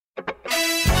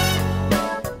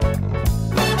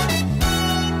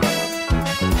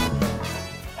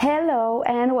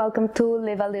Hello and welcome to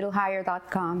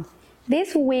livealittlehigher.com.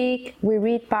 This week we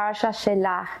read Parasha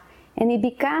Shelach, and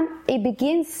it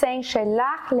begins saying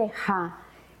Shelach Lecha.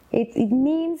 It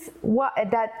means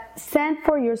that send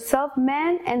for yourself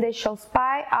men and they shall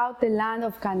spy out the land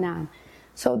of Canaan.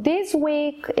 So this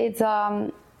week it's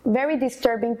a very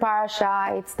disturbing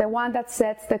parasha. It's the one that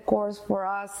sets the course for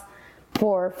us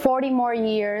for 40 more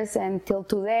years, and till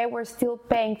today we're still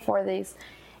paying for this.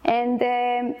 And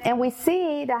we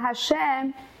see that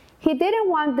Hashem, He didn't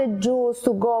want the Jews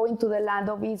to go into the land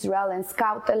of Israel and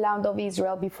scout the land of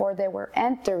Israel before they were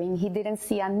entering. He didn't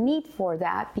see a need for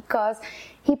that because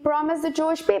He promised the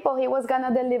Jewish people He was going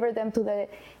to deliver them to the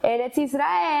Eretz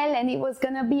Israel, and it was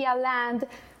going to be a land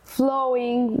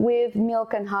flowing with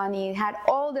milk and honey. It had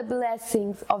all the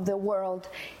blessings of the world.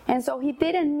 And so He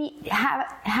didn't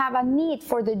have a need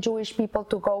for the Jewish people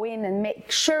to go in and make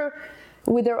sure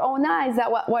with their own eyes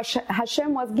that what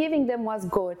Hashem was giving them was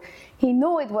good. He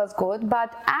knew it was good,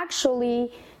 but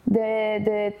actually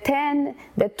the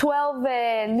 12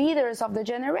 leaders of the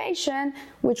generation,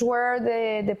 which were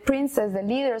the princes, the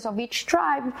leaders of each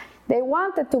tribe, they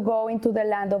wanted to go into the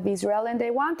land of Israel, and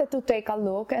they wanted to take a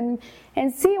look and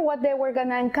see what they were going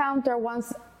to encounter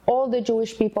once all the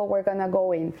Jewish people were going to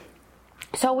go in.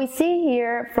 So we see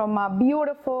here from a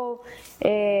beautiful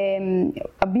Devar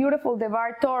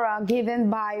Torah given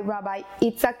by Rabbi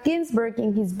Itzhak Ginsburg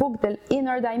in his book, The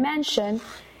Inner Dimension.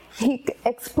 He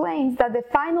explains that the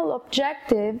final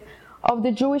objective of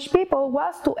the Jewish people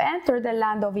was to enter the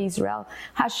land of Israel.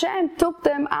 Hashem took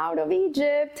them out of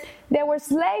Egypt. They were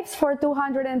slaves for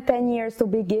 210 years to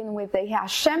begin with.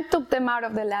 Hashem took them out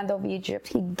of the land of Egypt.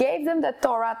 He gave them the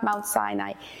Torah at Mount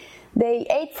Sinai. They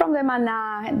ate from the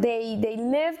manna. They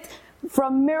lived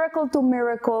from miracle to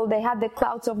miracle. They had the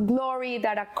clouds of glory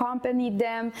that accompanied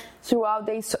them throughout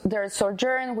their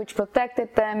sojourn, which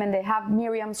protected them, and they have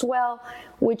Miriam's well,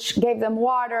 which gave them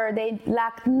water. They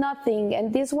lacked nothing,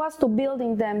 and this was to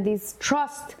building them this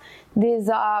trust, this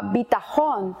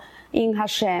bitachon in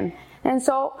Hashem. And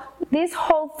so this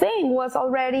whole thing was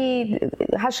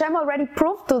Hashem already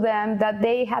proved to them that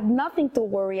they had nothing to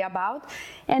worry about,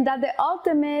 and that the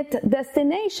ultimate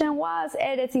destination was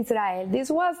Eretz Israel. This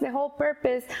was the whole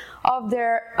purpose of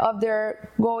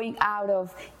their going out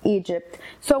of Egypt.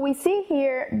 So we see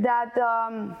here that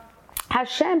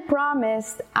Hashem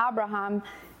promised Abraham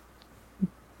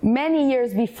many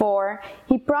years before.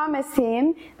 He promised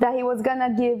him that He was going to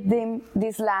give them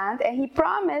this land, and He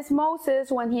promised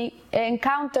Moses when he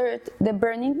encountered the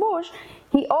burning bush.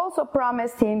 He also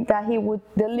promised him that He would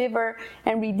deliver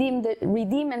and redeem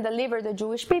and deliver the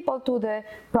Jewish people to the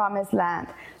promised land.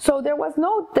 So there was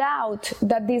no doubt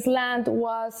that this land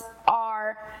was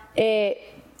our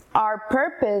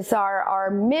purpose, our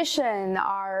mission,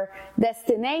 our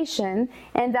destination,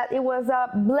 and that it was a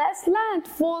blessed land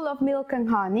full of milk and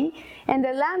honey. And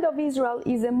the land of Israel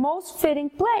is the most fitting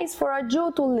place for a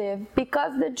Jew to live,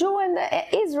 because the Jew and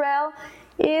Israel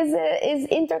is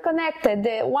interconnected.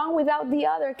 The one without the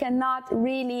other cannot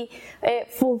really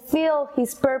fulfill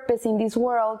his purpose in this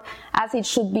world as it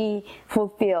should be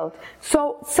fulfilled.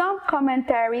 So some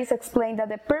commentaries explain that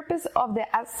the purpose of the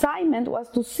assignment was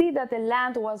to see that the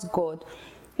land was good.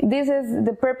 This is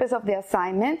the purpose of the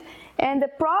assignment. And the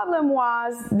problem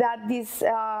was that these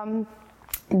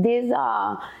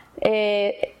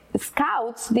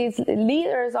scouts, these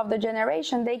leaders of the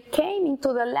generation, they came into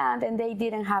the land and they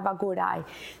didn't have a good eye.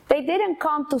 They didn't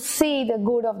come to see the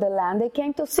good of the land. They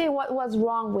came to see what was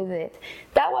wrong with it.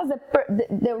 That was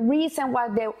the reason why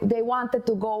they wanted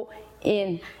to go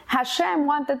in. Hashem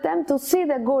wanted them to see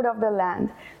the good of the land.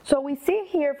 So we see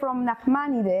here from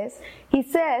Nachmanides, he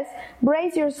says,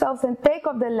 brace yourselves and take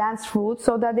of the land's fruit,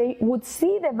 so that they would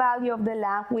see the value of the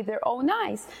land with their own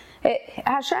eyes.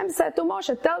 Hashem said to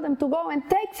Moshe, tell them to go and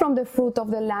take from the fruit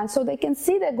of the land so they can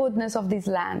see the goodness of this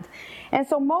land. And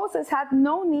so Moses had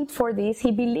no need for this.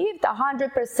 He believed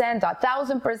 100%,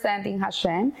 1,000% in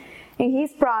Hashem, in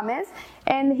His promise,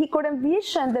 and he could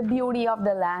envision the beauty of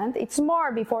the land. It's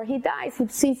more, before he dies,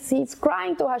 he's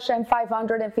crying to Hashem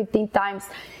 515 times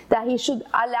that He should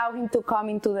allow him to come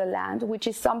into the land, which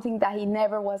is something that he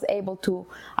never was able to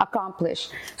accomplish.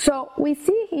 So we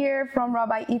see here from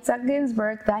Rabbi Itzhak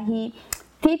Ginsburg that he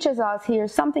teaches us here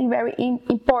something very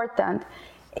important,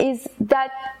 is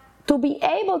that to be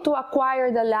able to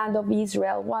acquire the land of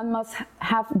Israel, one must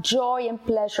have joy and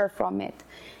pleasure from it.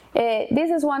 This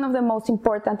is one of the most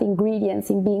important ingredients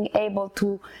in being able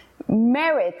to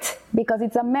merit, because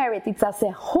it's a merit, it's a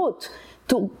zechut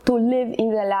to live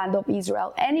in the land of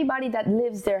Israel. Anybody that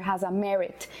lives there has a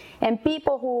merit. And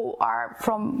people who are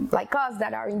from, like us,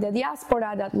 that are in the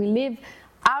diaspora, that we live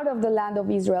out of the land of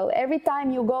Israel. Every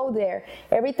time you go there,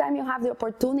 every time you have the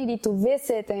opportunity to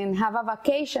visit and have a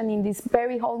vacation in this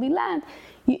very holy land,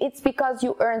 it's because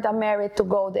you earned a merit to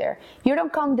go there. You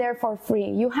don't come there for free.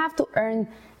 You have to earn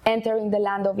entering the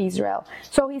land of Israel.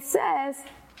 So he says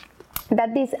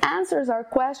that this answers our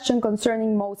question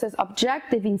concerning Moses'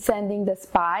 objective in sending the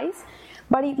spies,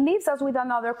 but it leaves us with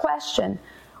another question.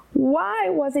 Why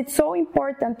was it so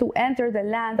important to enter the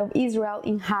land of Israel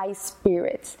in high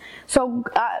spirits? So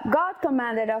God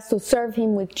commanded us to serve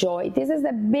him with joy. This is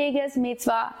the biggest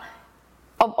mitzvah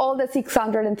of all the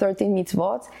 613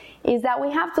 mitzvot, is that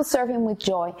we have to serve him with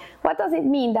joy. What does it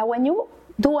mean? That when you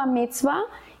do a mitzvah,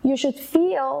 you should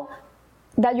feel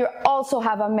that you also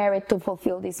have a merit to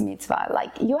fulfill this mitzvah.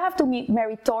 Like, you have to be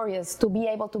meritorious to be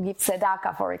able to give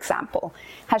tzedakah, for example.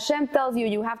 Hashem tells you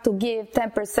you have to give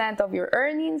 10% of your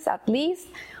earnings, at least,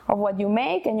 of what you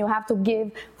make, and you have to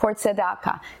give for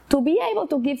tzedakah. To be able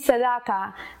to give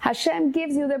tzedakah, Hashem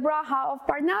gives you the bracha of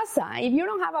parnasa. If you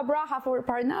don't have a bracha for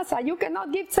parnasa, you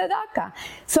cannot give tzedakah.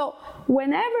 So,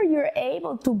 whenever you're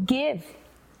able to give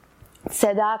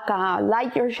tzedakah,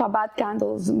 light your Shabbat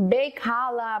candles, bake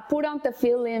challah, put on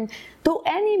tefillin, do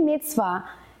any mitzvah,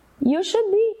 you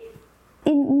should be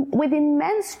with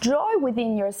immense joy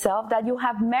within yourself that you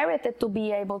have merited to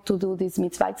be able to do this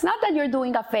mitzvah. It's not that you're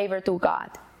doing a favor to God.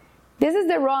 This is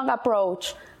the wrong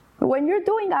approach. When you're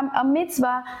doing a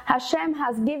mitzvah, Hashem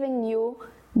has given you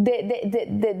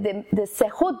the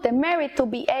sehut, the merit to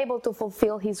be able to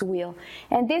fulfill his will.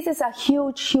 And this is a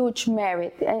huge, huge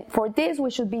merit. And for this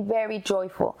we should be very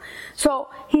joyful. So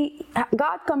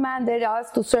God commanded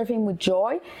us to serve him with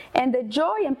joy, and the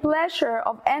joy and pleasure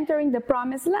of entering the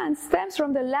promised land stems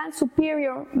from the land's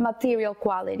superior material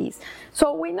qualities.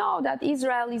 So we know that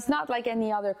Israel is not like any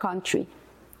other country.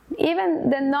 Even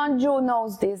the non-Jew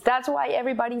knows this. That's why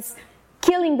everybody's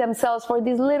killing themselves for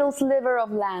this little sliver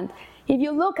of land. If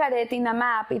you look at it in a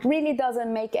map, it really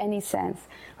doesn't make any sense.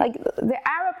 Like, the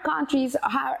Arab countries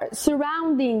are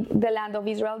surrounding the land of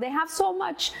Israel. They have so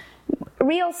much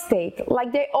real estate.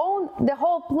 Like, they own the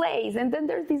whole place. And then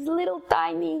there's this little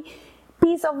tiny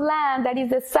piece of land that is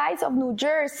the size of New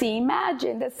Jersey.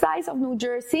 Imagine the size of New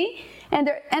Jersey, and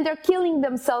they're killing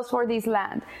themselves for this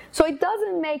land. So it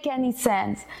doesn't make any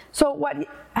sense. So what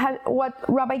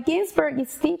Rabbi Ginsburg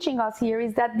is teaching us here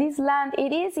is that this land,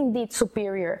 it is indeed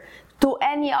superior to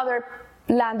any other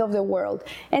land of the world.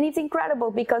 And it's incredible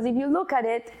because if you look at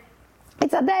it,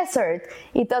 it's a desert.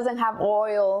 It doesn't have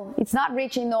oil. It's not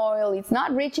rich in oil. It's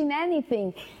not rich in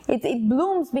anything. It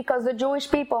blooms because the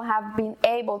Jewish people have been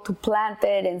able to plant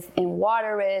it and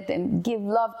water it and give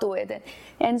love to it.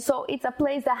 And so it's a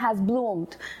place that has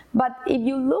bloomed. But if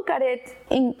you look at it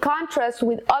in contrast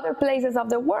with other places of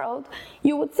the world,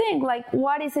 you would think, like,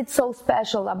 what is it so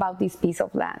special about this piece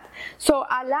of land? So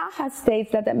Allah has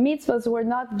states that the mitzvahs were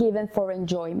not given for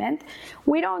enjoyment.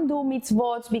 We don't do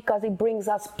mitzvot because it brings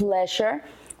us pleasure.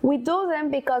 We do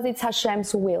them because it's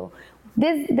Hashem's will.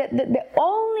 The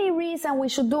only reason we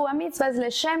should do a mitzvah is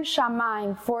L'Shem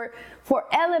Shamayim, for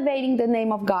elevating the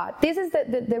name of God. This is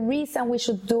the reason we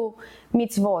should do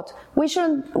mitzvot.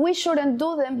 We shouldn't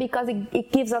do them because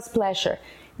it gives us pleasure.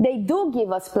 They do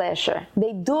give us pleasure.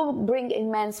 They do bring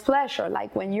immense pleasure.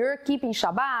 Like when you're keeping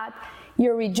Shabbat,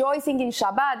 you're rejoicing in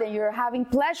Shabbat and you're having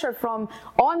pleasure from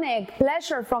oneg,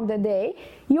 pleasure from the day,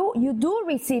 you do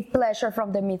receive pleasure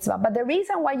from the mitzvah. But the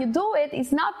reason why you do it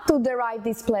is not to derive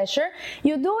this pleasure.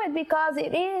 You do it because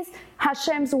it is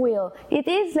Hashem's will. It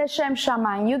is L'Shem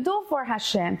Shamayim. You do for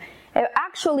Hashem.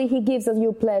 Actually, he gives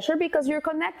you pleasure because you're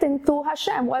connecting to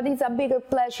Hashem. What is a bigger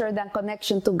pleasure than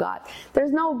connection to God?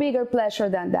 There's no bigger pleasure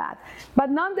than that. But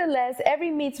nonetheless,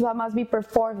 every mitzvah must be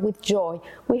performed with joy.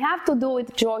 We have to do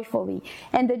it joyfully.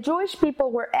 And the Jewish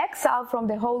people were exiled from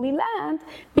the Holy Land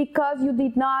because you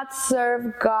did not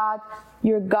serve God,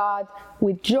 your God,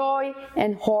 with joy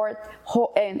and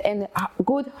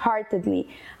good-heartedly.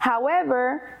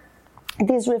 However,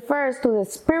 this refers to the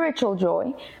spiritual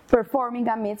joy, performing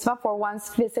a mitzvah for one's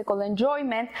physical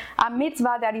enjoyment, a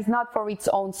mitzvah that is not for its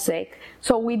own sake.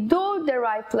 So we do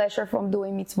derive pleasure from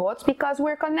doing mitzvot because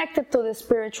we're connected to the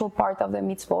spiritual part of the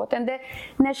mitzvot. And the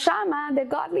neshama, the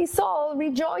godly soul,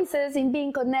 rejoices in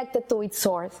being connected to its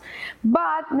source.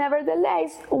 But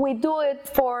nevertheless, we do it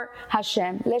for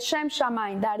Hashem. L'Shem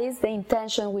Shamayim, that is the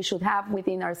intention we should have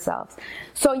within ourselves.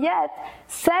 So yet,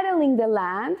 settling the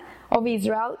land of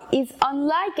Israel is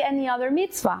unlike any other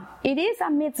mitzvah. It is a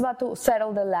mitzvah to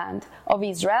settle the land of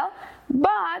Israel,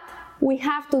 but we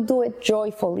have to do it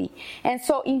joyfully. And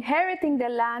so inheriting the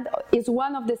land is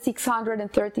one of the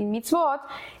 613 mitzvot,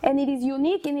 and it is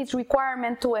unique in its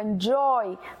requirement to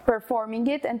enjoy performing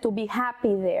it and to be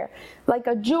happy there. Like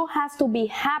a Jew has to be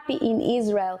happy in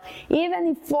Israel. Even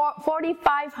if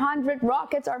 4,500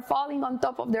 rockets are falling on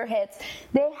top of their heads,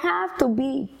 they have to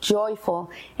be joyful.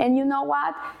 And you know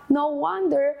what? No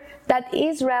wonder that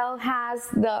Israel has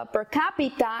the per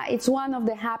capita, it's one of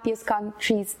the happiest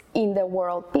countries in the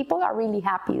world. People are really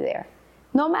happy there.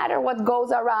 No matter what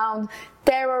goes around,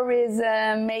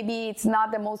 terrorism, maybe it's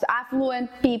not the most affluent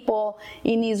people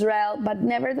in Israel, but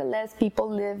nevertheless, people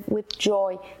live with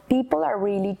joy. People are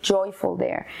really joyful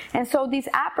there. And so this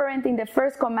apparent in the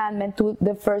first commandment to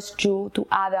the first Jew, to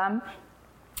Adam,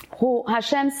 who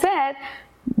Hashem said,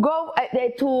 go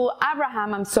to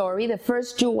Abraham, the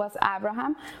first Jew was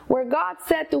Abraham, where God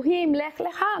said to him, Lech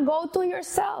lecha, go to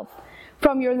yourself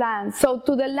from your land. So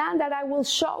to the land that I will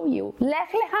show you.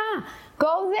 Lech lecha,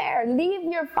 go there,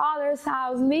 leave your father's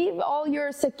house, leave all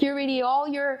your security, all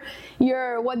your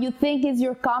what you think is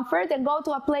your comfort, and go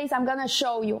to a place I'm gonna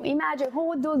show you. Imagine, who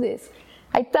would do this?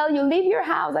 I tell you, leave your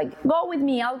house, like, go with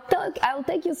me, I'll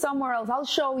take you somewhere else, I'll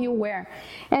show you where.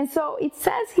 And so it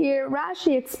says here,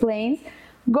 Rashi explains,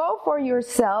 go for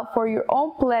yourself, for your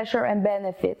own pleasure and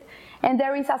benefit. And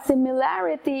there is a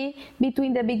similarity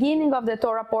between the beginning of the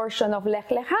Torah portion of Lech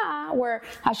Lecha, where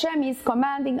Hashem is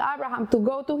commanding Abraham to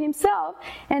go to himself,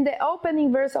 and the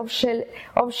opening verse of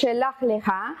Shelach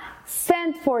Lecha,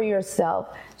 send for yourself.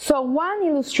 So one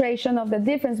illustration of the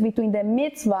difference between the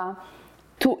mitzvah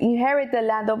to inherit the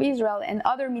land of Israel and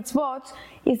other mitzvot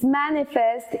is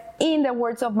manifest in the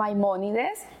words of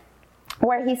Maimonides,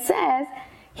 where he says,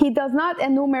 he does not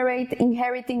enumerate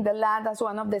inheriting the land as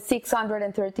one of the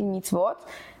 613 mitzvot.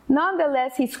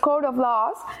 Nonetheless, his code of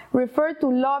laws refer to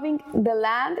loving the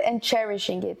land and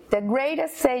cherishing it. The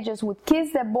greatest sages would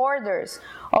kiss the borders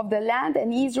of the land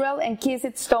and Israel and kiss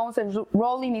its stones and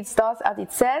roll in its dust, as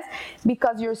it says,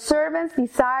 because your servants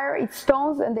desire its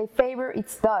stones and they favor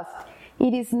its dust.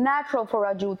 It is natural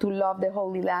for a Jew to love the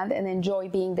Holy Land and enjoy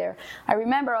being there. I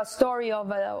remember a story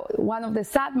of one of the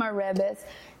Satmar Rebbes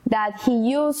that he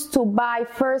used to buy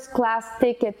first-class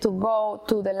ticket to go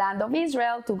to the land of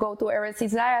Israel, to go to Eretz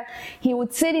Israel. He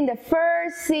would sit in the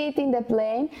first seat in the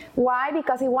plane. Why?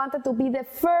 Because he wanted to be the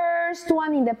first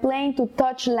one in the plane to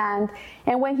touch land.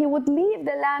 And when he would leave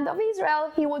the land of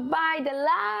Israel, he would buy the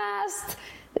last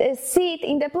seat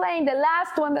in the plane,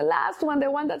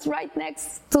 the one that's right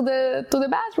next to the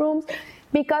bathrooms,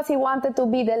 because he wanted to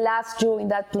be the last Jew in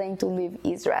that plane to leave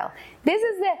Israel. This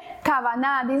is the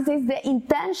kavanah, this is the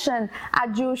intention a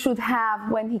Jew should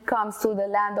have when he comes to the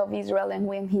land of Israel and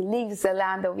when he leaves the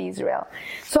land of Israel.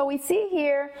 So we see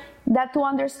here that to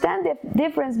understand the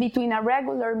difference between a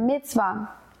regular mitzvah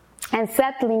and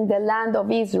settling the land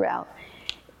of Israel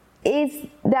is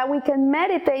that we can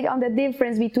meditate on the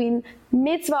difference between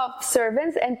mitzvah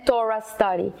observance and Torah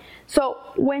study. So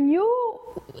when you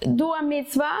do a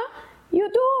mitzvah, you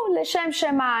do L'Shem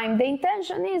Shemaim. The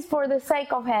intention is for the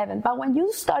sake of heaven. But when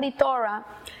you study Torah,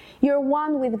 you're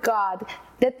one with God.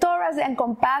 The Torah is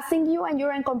encompassing you and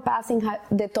you're encompassing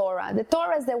the Torah. The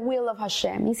Torah is the will of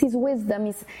Hashem. It's His wisdom.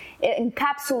 It's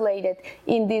encapsulated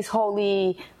in this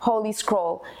holy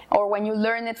scroll, or when you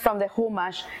learn it from the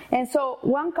Chumash. And so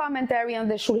one commentary on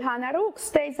the Shulchan Aruch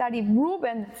states that if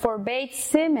Reuben forbade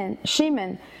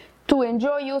Shimon to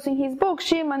enjoy using his book,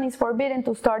 Shimon is forbidden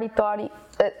to study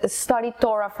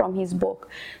Torah from his book.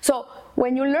 So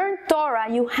when you learn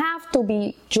Torah, you have to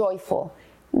be joyful.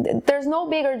 There's no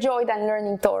bigger joy than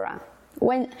learning Torah.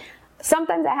 When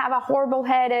sometimes I have a horrible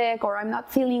headache, or I'm not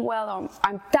feeling well, or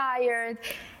I'm tired,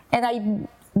 and I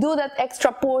do that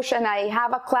extra push and I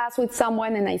have a class with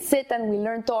someone and I sit and we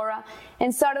learn Torah,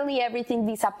 and suddenly everything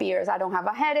disappears. I don't have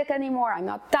a headache anymore, I'm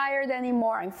not tired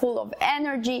anymore, I'm full of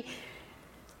energy.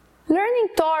 Learning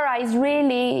Torah is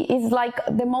like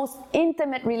the most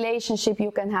intimate relationship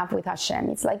you can have with Hashem.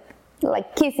 It's like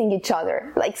kissing each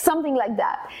other, like something like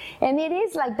that. And it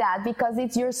is like that because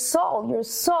it's your soul. Your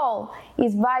soul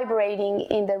is vibrating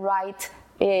in the right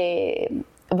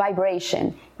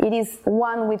vibration. It is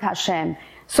one with Hashem.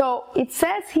 So it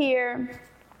says here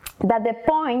that this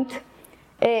point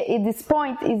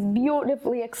is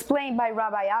beautifully explained by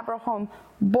Rabbi Abraham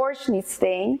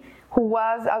Borsnitstein, who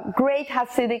was a great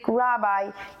Hasidic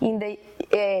rabbi in the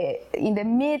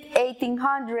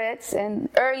mid-1800s and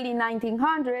early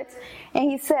 1900s,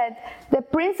 and he said, the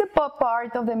principal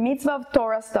part of the mitzvah of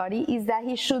Torah study is that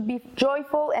he should be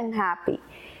joyful and happy.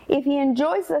 If he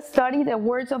enjoys the study, the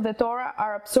words of the Torah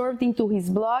are absorbed into his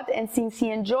blood, and since he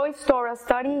enjoys Torah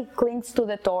study, he clings to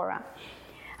the Torah.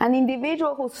 An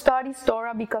individual who studies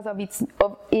Torah because of it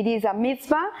is a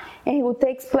mitzvah, and who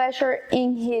takes pleasure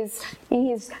in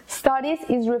his studies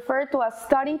is referred to as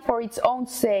studying for its own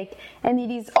sake, and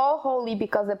it is all holy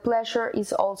because the pleasure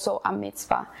is also a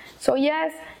mitzvah. So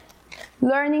yes,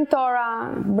 learning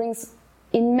Torah brings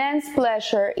immense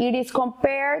pleasure. It is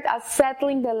compared as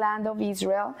settling the land of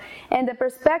Israel, and the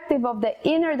perspective of the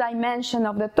inner dimension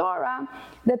of the Torah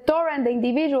and the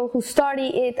individual who study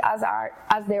it as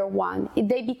their one.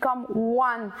 They become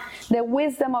one. The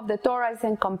wisdom of the Torah is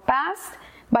encompassed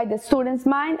by the student's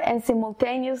mind, and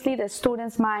simultaneously the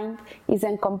student's mind is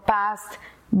encompassed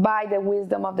by the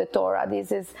wisdom of the Torah.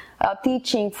 This is a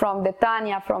teaching from the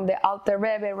Tanya, from the Alter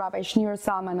Rebbe, Rabbi Shneur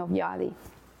Zalman of Yali.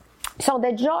 So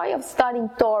the joy of studying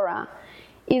Torah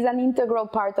is an integral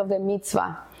part of the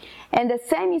mitzvah. And the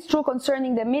same is true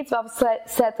concerning the mitzvah of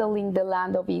settling the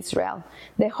land of Israel.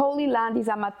 The Holy Land is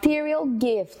a material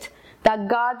gift that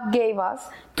God gave us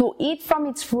to eat from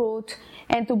its fruit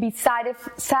and to be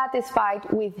satisfied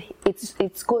with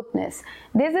its goodness.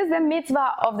 This is the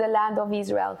mitzvah of the land of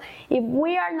Israel. If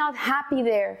we are not happy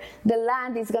there, the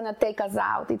land is going to take us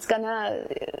out. It's going to...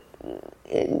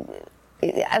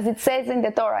 as it says in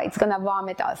the Torah, it's going to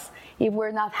vomit us if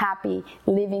we're not happy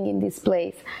living in this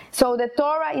place. So the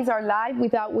Torah is our life,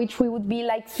 without which we would be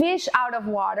like fish out of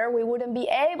water. We wouldn't be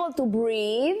able to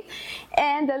breathe.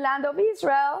 And the land of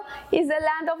Israel is the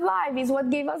land of life, is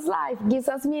what gives us life, gives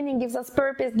us meaning, gives us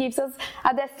purpose, gives us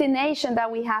a destination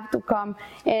that we have to come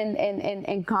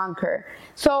and conquer.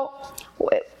 So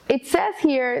it says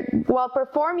here, while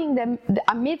performing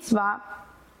a mitzvah,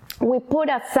 we put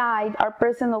aside our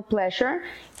personal pleasure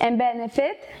and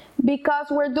benefit because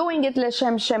we're doing it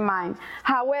Leshem Shemaim.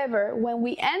 However, when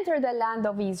we enter the land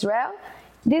of Israel,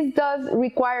 this does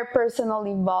require personal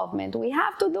involvement. We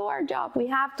have to do our job. We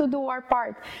have to do our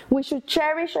part. We should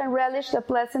cherish and relish the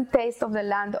pleasant taste of the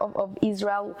land of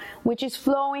Israel, which is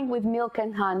flowing with milk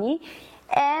and honey.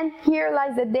 And here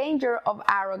lies the danger of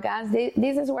arrogance.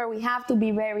 This is where we have to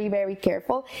be very, very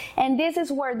careful. And this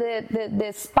is where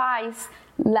the spies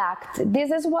lacked. This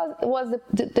was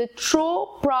the true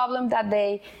problem that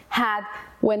they had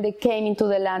when they came into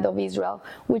the land of Israel,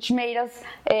 which made us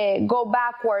go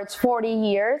backwards 40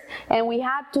 years, and we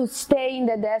had to stay in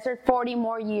the desert 40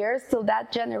 more years till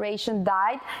that generation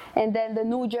died, and then the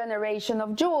new generation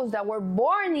of Jews that were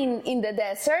born in the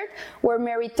desert were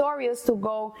meritorious to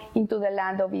go into the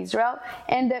land of Israel.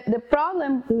 And the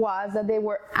problem was that they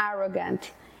were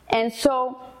arrogant. And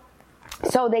so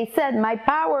they said, my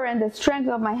power and the strength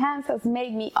of my hands has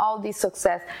made me all this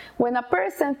success. When a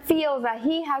person feels that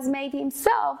he has made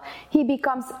himself, he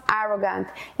becomes arrogant.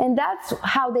 And that's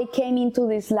how they came into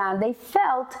this land. They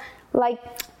felt like,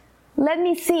 let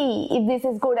me see if this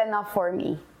is good enough for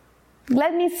me.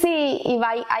 Let me see if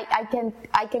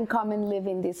I can come and live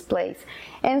in this place.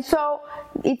 And so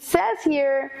it says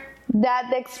here that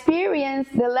they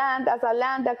experienced the land as a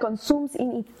land that consumes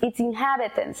its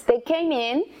inhabitants. They came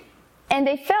in, and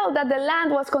they felt that the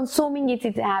land was consuming its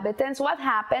inhabitants. What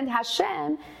happened?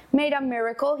 Hashem made a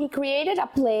miracle. He created a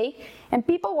plague, and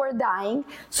people were dying.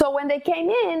 So when they came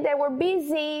in, they were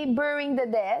busy burying the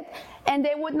dead, and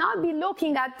they would not be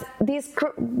looking at these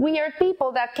weird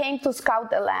people that came to scout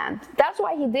the land. That's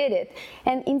why he did it.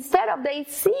 And instead of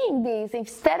seeing this,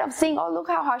 instead of seeing, oh, look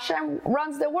how Hashem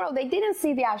runs the world, they didn't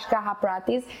see the Hashgacha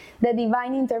Pratis, the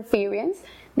divine interference.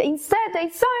 Instead, they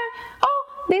saw, oh,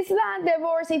 this land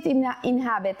devours its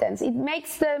inhabitants. It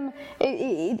makes them,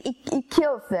 it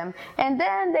kills them. And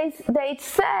then they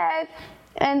said,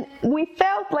 and we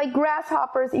felt like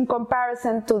grasshoppers in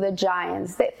comparison to the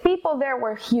giants. The people there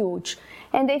were huge,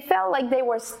 and they felt like they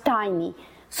were tiny.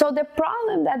 So the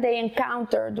problem that they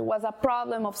encountered was a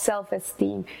problem of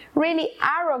self-esteem. Really,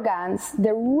 arrogance,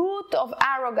 the root of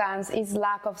arrogance is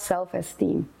lack of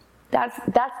self-esteem.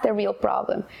 That's the real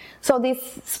problem. So these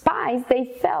spies, they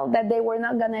felt that they were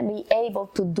not going to be able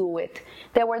to do it.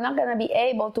 They were not going to be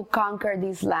able to conquer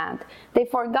this land. They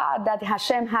forgot that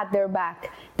Hashem had their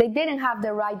back. They didn't have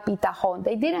the right bitachon.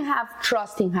 They didn't have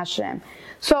trust in Hashem.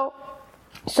 So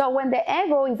when the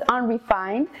ego is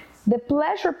unrefined, the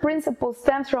pleasure principle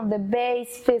stems from the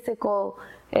base physical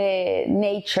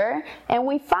nature, and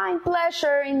we find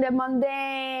pleasure in the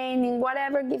mundane, in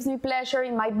whatever gives me pleasure,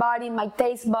 in my body, in my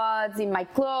taste buds, in my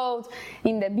clothes,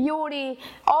 in the beauty,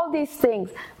 all these things.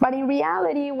 But in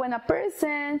reality, when a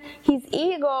person, his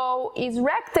ego is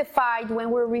rectified,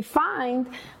 when we're refined,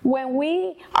 when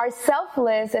we are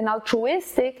selfless and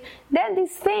altruistic, then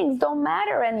these things don't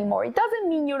matter anymore. It doesn't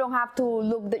mean you don't have to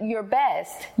look your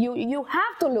best. You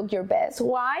have to look your best.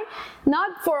 Why?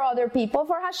 Not for other people,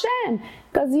 for Hashem.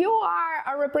 because you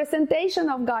are a representation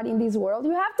of God in this world.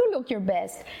 You have to look your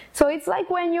best. So it's like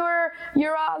when you're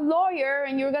a lawyer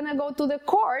and you're gonna go to the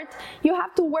court, you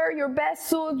have to wear your best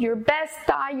suit, your best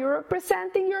tie. You're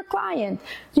representing your client.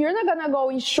 You're not gonna go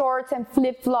in shorts and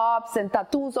flip-flops and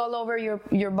tattoos all over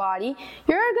your body.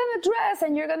 You're gonna dress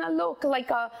and you're gonna look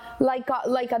like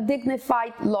a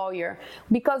dignified lawyer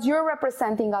because you're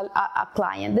representing a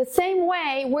client. The same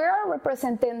way we're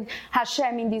representing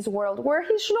Hashem in this world. We're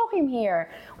His shluchim here.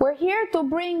 We're here to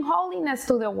bring holiness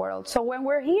to the world. So when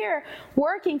we're here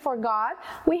working for God,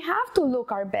 we have to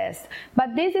look our best.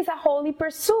 But this is a holy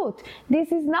pursuit.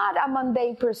 This is not a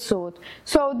mundane pursuit.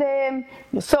 So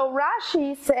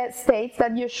Rashi states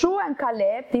that Yeshua and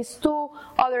Caleb, these two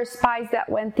other spies that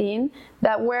went in,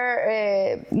 that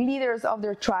were leaders of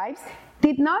their tribes,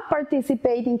 did not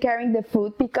participate in carrying the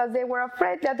food because they were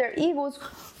afraid that their egos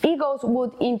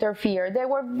would interfere. They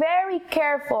were very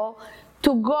careful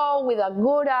to go with a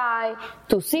good eye,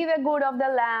 to see the good of the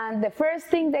land. The first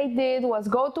thing they did was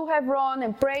go to Hebron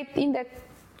and pray in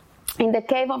the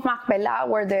cave of Machpelah,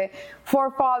 where the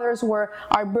forefathers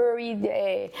are buried,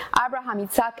 Abraham,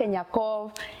 Isaac, and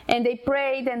Yaakov. And they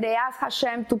prayed and they asked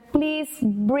Hashem to please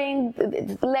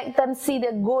let them see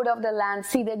the good of the land,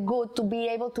 see the good, to be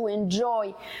able to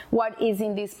enjoy what is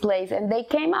in this place. And they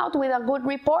came out with a good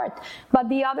report. But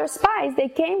the other spies, they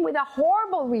came with a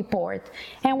horrible report.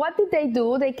 And what did they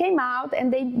do? They came out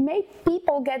and they made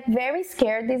people get very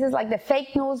scared. This is like the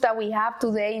fake news that we have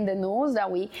today in the news, that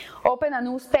we open a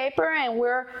newspaper and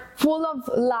we're full of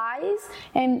lies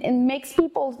and makes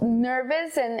people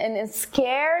nervous and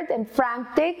scared and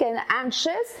frantic and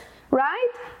anxious, right?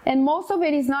 And most of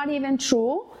it is not even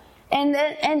true. And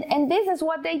this is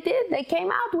what they did. They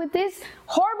came out with this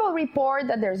horrible report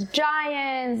that there's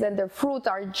giants and their fruit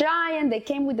are giant. They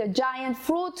came with a giant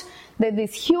fruit,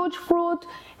 this huge fruit,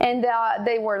 and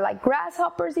they were like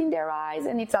grasshoppers in their eyes,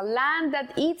 and it's a land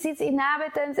that eats its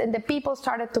inhabitants, and the people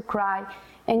started to cry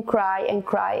and cry and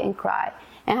cry and cry.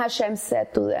 And Hashem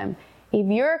said to them, if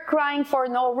you're crying for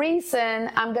no reason,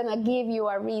 I'm going to give you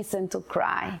a reason to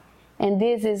cry. And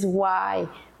this is why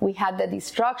we had the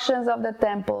destructions of the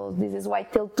temples. This is why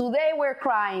till today we're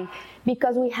crying,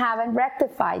 because we haven't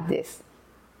rectified this.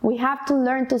 We have to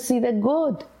learn to see the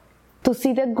good, to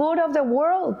see the good of the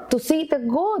world, to see the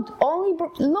good. Only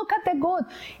look at the good.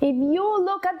 If you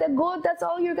look at the good, that's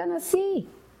all you're going to see.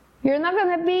 You're not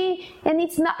going to be, and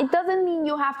it doesn't mean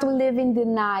you have to live in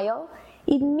denial.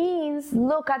 It means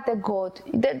look at the good.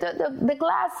 The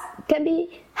glass can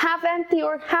be half empty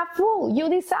or half full. You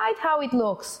decide how it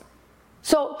looks.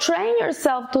 So train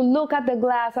yourself to look at the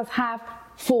glass as half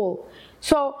full.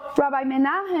 So Rabbi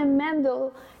Menachem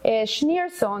Mendel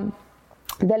Schneerson,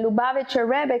 the Lubavitcher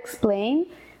Rebbe, explained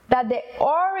that the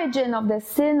origin of the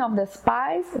sin of the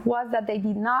spies was that they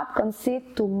did not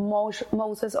concede to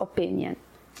Moses' opinion.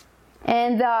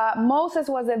 And Moses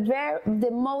was the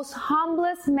most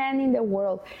humblest man in the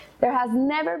world. There has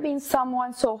never been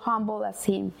someone so humble as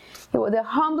him. He was the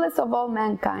humblest of all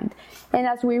mankind. And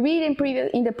as we read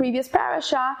in the previous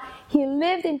parasha, he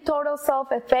lived in total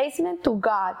self-effacement to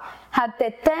God. Had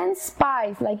the 10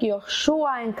 spies like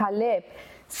Yoshua and Caleb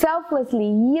selflessly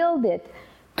yielded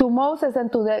to Moses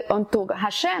and to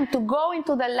Hashem to go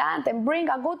into the land and bring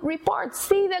a good report,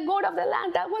 see the good of the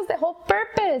land. That was the whole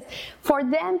purpose, for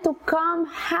them to come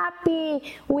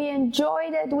happy. We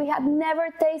enjoyed it. We had never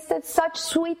tasted such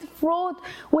sweet fruit.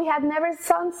 We had never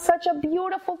seen such a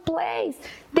beautiful place.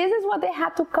 This is what they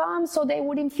had to come, so they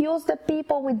would infuse the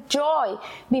people with joy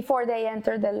before they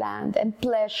entered the land, and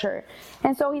pleasure.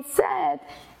 And so he said,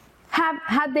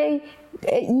 had they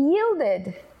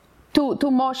yielded to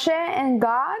Moshe and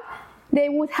God, they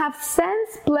would have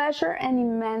sense, pleasure, and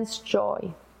immense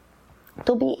joy.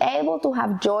 To be able to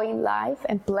have joy in life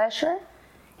and pleasure,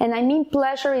 and I mean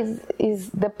pleasure is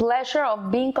the pleasure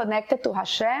of being connected to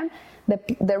Hashem,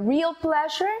 the real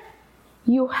pleasure,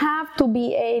 you have to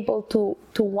be able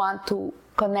to want to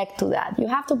connect to that. You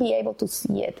have to be able to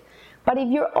see it. But if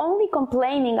you're only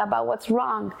complaining about what's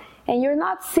wrong and you're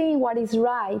not seeing what is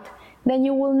right, then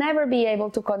you will never be able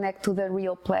to connect to the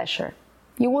real pleasure.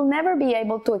 You will never be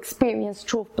able to experience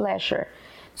true pleasure.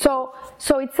 So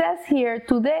it says here,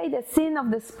 today the sin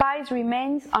of the spies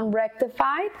remains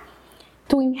unrectified.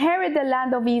 To inherit the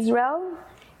land of Israel,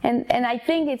 and I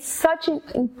think it's such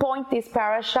in point, this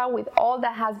parasha, with all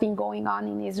that has been going on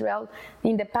in Israel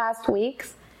in the past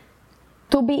weeks.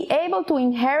 To be able to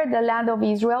inherit the land of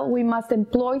Israel, we must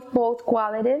employ both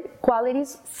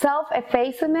qualities,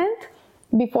 self-effacement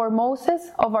before Moses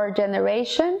of our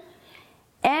generation,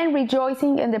 and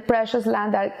rejoicing in the precious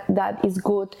land that is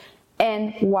good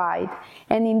and wide.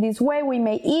 And in this way we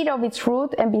may eat of its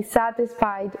fruit and be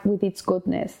satisfied with its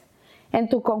goodness. And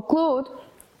to conclude,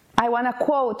 I want to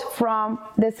quote from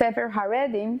the Sefer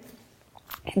Haredim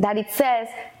that it says,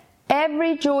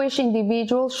 every Jewish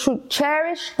individual should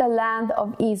cherish the land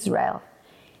of Israel.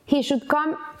 He should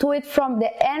come to it from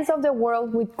the ends of the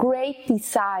world with great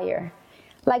desire,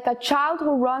 like a child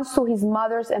who runs to his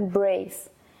mother's embrace.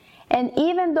 And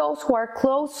even those who are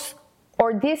close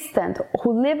or distant,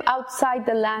 who live outside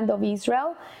the land of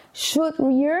Israel, should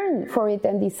yearn for it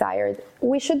and desire it.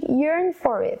 We should yearn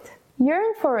for it.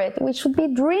 Yearn for it. We should be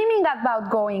dreaming about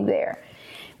going there.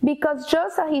 Because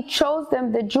just as he chose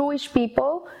them, the Jewish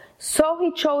people, so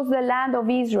he chose the land of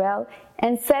Israel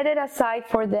and set it aside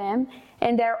for them,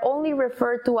 and they're only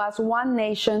referred to as one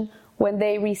nation when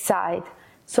they reside.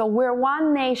 So we're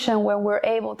one nation when we're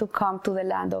able to come to the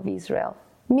land of Israel.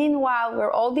 Meanwhile,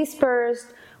 we're all dispersed,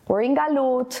 we're in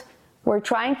Galut, we're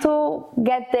trying to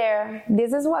get there.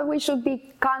 This is what we should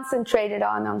be concentrated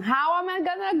on how am I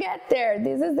gonna get there?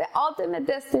 This is the ultimate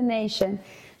destination.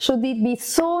 Should it be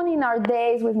soon in our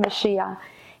days with Mashiach?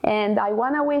 And I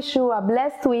want to wish you a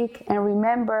blessed week, and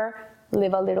remember,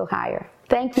 live a little higher.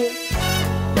 Thank you.